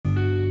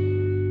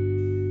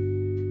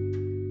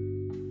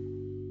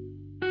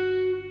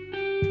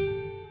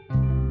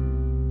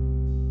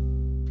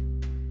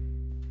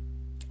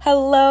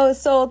Hello,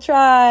 Soul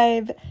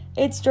Tribe.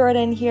 It's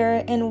Jordan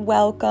here, and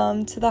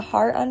welcome to the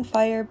Heart on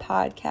Fire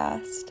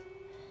podcast.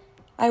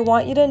 I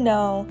want you to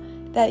know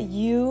that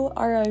you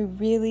are a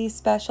really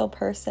special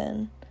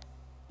person,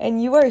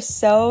 and you are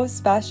so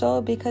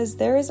special because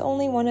there is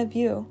only one of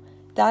you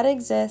that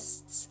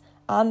exists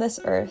on this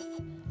earth,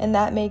 and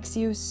that makes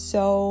you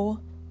so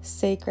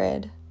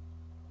sacred.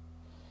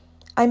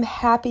 I'm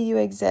happy you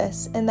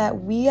exist and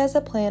that we as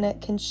a planet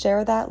can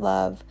share that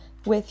love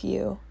with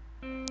you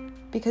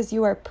because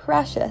you are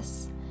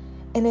precious,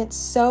 and it's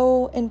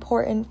so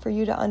important for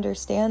you to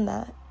understand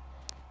that.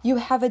 You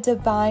have a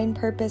divine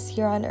purpose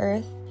here on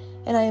earth,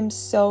 and I am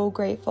so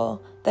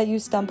grateful that you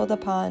stumbled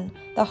upon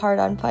the Heart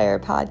on Fire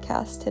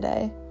podcast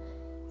today.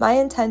 My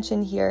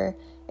intention here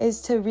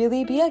is to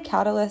really be a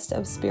catalyst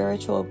of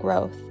spiritual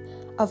growth,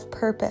 of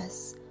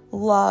purpose,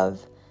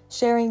 love,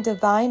 sharing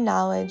divine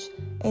knowledge,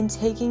 and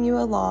taking you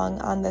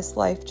along on this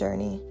life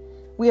journey.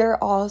 We are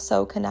all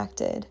so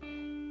connected.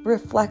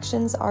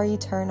 Reflections are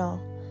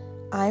eternal.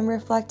 I'm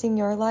reflecting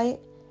your light,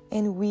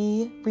 and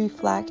we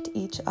reflect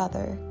each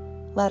other.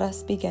 Let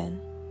us begin.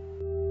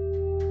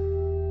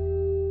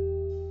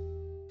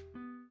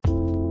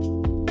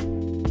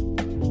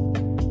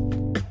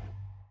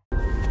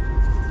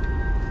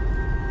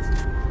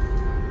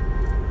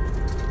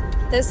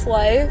 This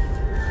life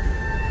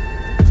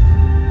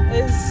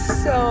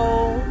is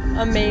so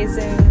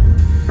amazing.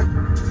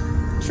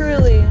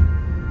 Truly.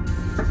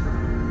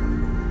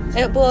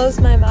 It blows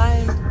my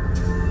mind.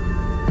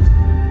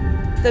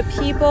 The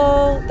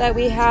people that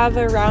we have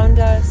around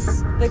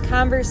us, the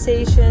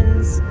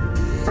conversations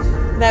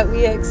that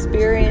we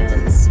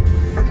experience,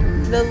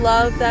 the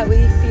love that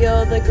we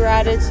feel, the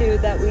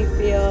gratitude that we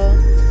feel.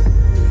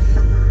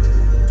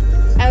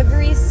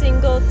 Every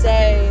single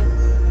day,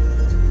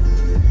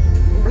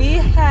 we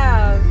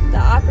have the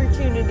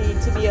opportunity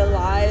to be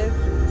alive,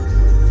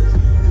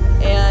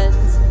 and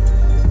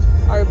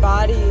our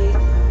body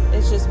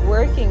is just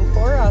working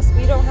for us.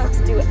 We don't have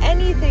to do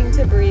anything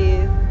to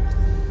breathe,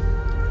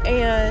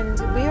 and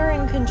we are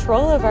in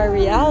control of our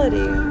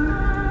reality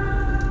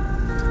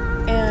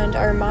and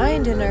our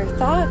mind and our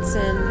thoughts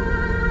and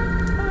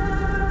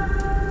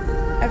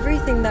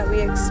everything that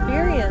we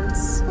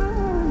experience.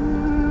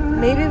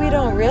 Maybe we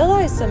don't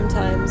realize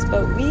sometimes,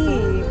 but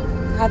we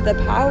have the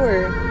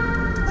power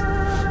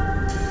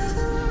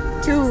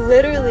to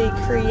literally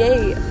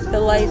create the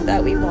life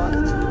that we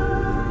want.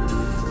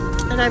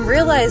 And I'm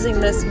realizing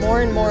this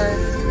more and more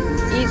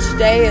each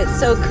day. It's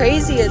so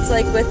crazy. It's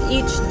like with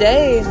each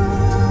day,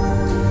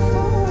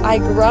 I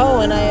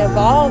grow and I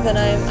evolve, and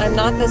I'm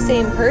not the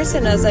same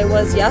person as I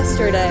was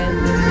yesterday.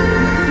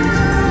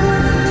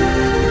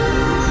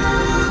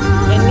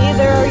 And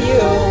neither are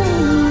you.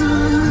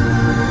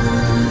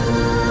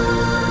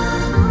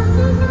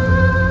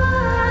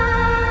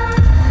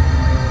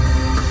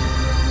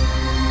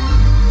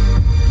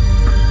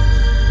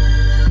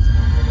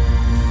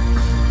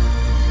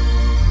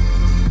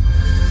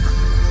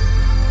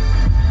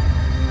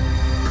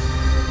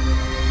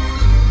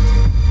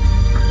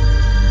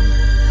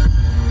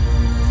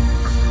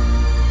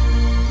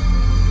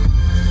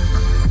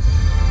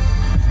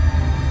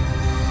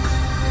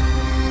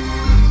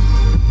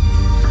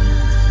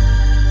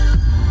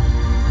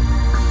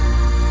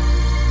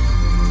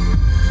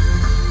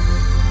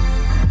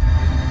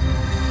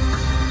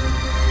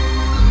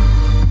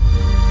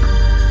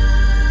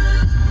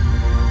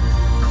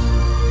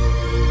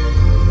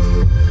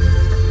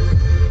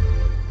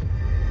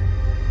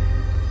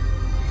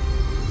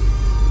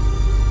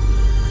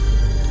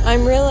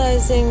 I'm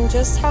realizing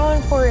just how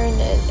important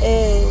it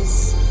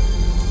is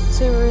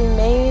to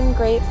remain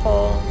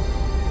grateful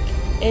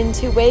and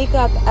to wake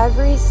up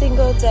every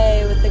single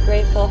day with a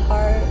grateful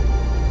heart.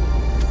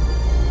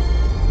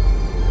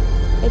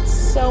 It's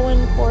so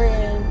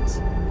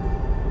important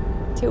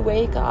to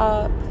wake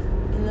up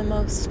in the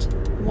most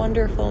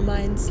wonderful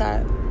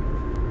mindset,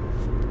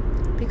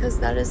 because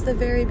that is the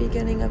very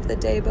beginning of the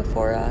day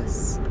before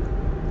us.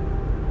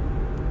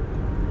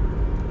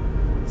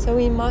 So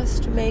we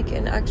must make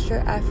an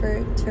extra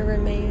effort to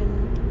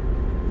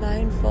remain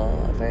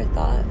mindful of our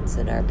thoughts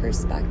and our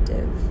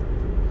perspective.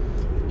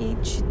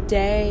 Each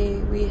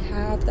day we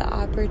have the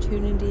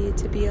opportunity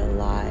to be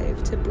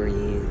alive, to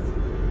breathe,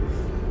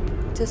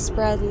 to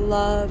spread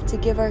love, to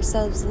give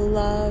ourselves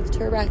love,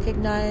 to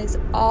recognize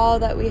all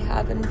that we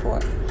have in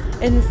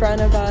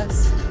front of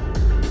us.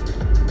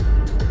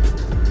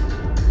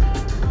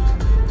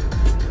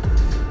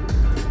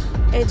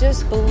 It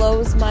just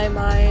blows my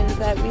mind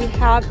that we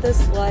have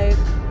this life.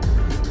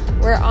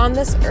 We're on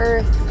this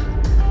earth,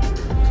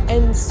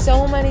 and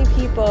so many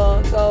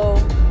people go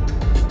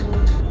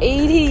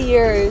 80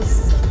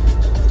 years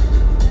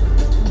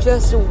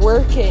just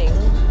working.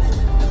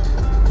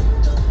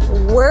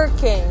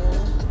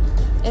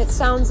 It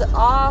sounds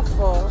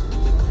awful.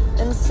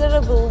 Instead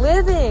of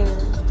living.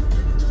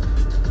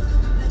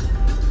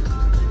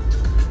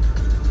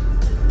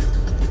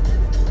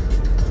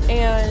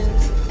 And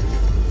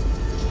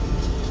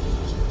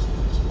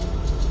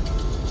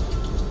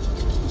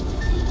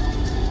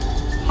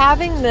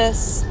having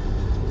this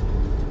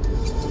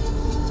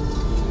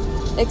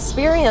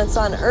experience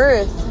on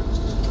earth.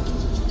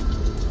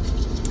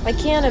 I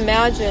can't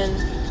imagine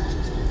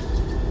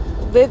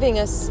living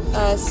a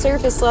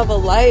surface level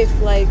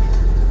life. Like,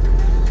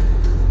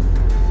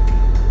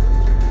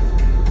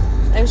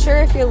 I'm sure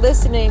if you're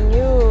listening,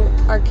 you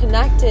are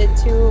connected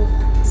to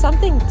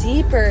something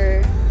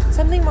deeper,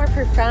 something more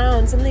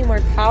profound, something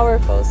more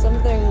powerful,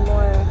 something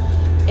more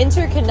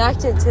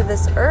interconnected to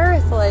this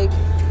earth. Like,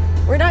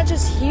 we're not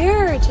just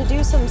here to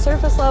do some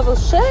surface level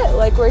shit.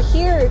 Like, we're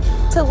here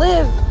to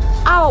live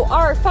out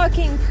our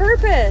fucking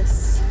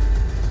purpose.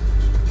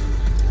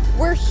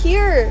 We're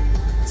here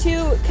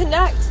to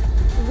connect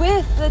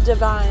with the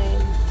divine,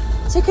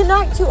 to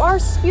connect to our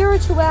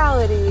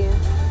spirituality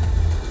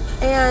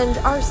and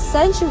our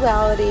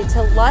sensuality,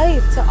 to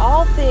life, to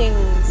all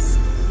things.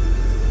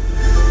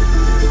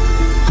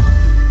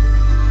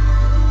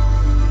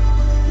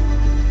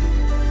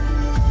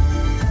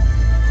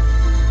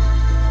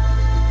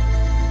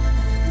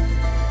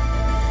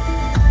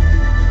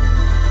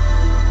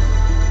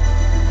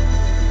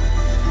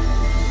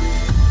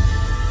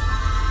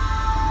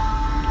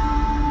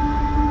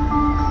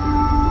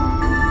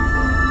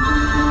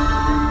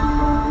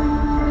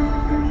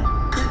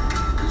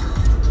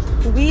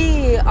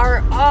 We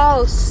are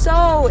all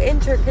so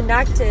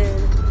interconnected.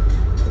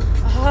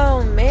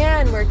 Oh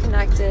man, we're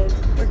connected.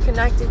 We're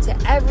connected to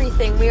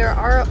everything. We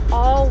are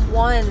all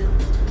one.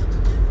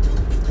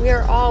 We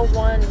are all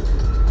one.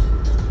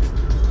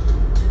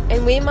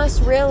 And we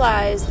must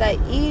realize that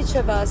each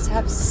of us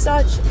have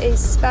such a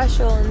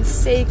special and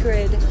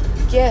sacred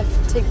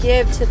gift to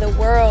give to the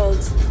world.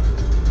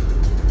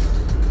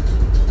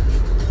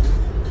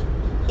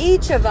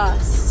 Each of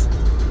us.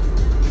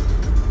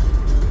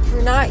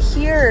 We're not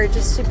here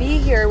just to be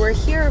here. We're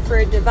here for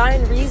a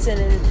divine reason,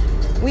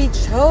 and we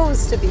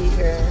chose to be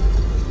here.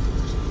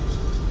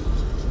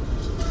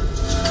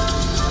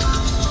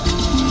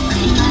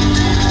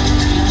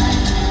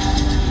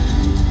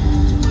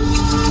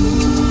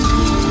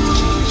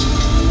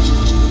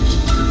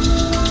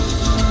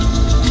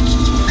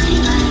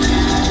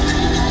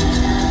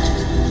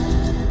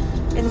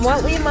 And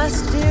what we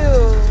must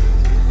do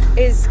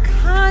is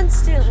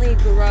constantly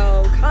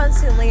grow,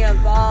 constantly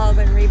evolve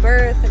and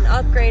rebirth and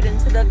upgrade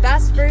into the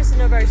best version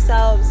of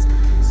ourselves,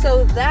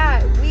 so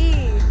that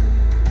we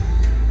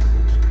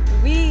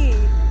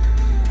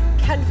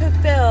can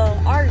fulfill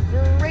our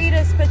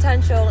greatest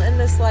potential in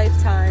this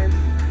lifetime.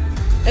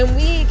 And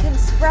we can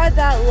spread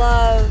that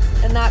love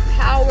and that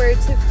power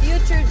to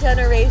future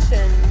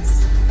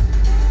generations.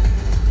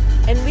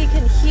 And we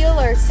can heal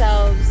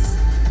ourselves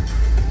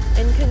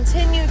and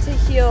continue to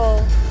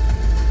heal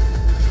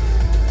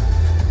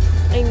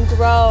and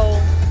grow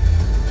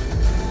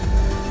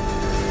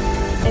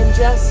and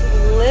just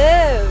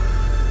live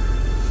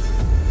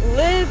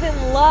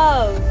in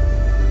love,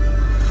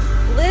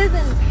 live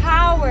in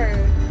power,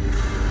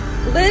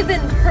 live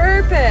in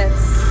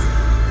purpose,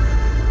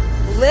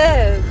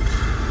 live.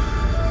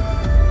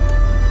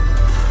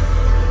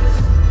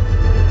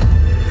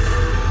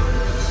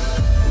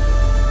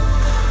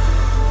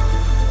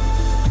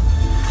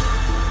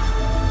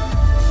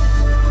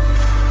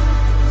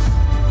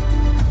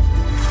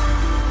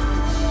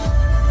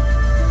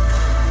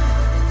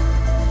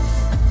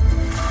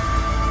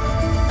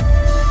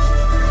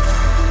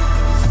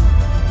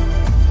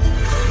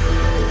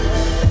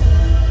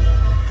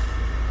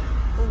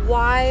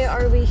 Why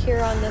are we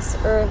here on this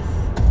earth?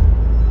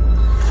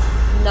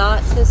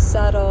 Not to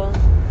settle,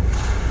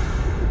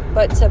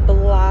 but to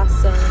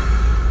blossom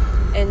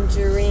and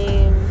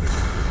dream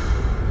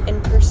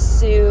and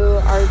pursue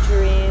our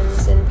dreams.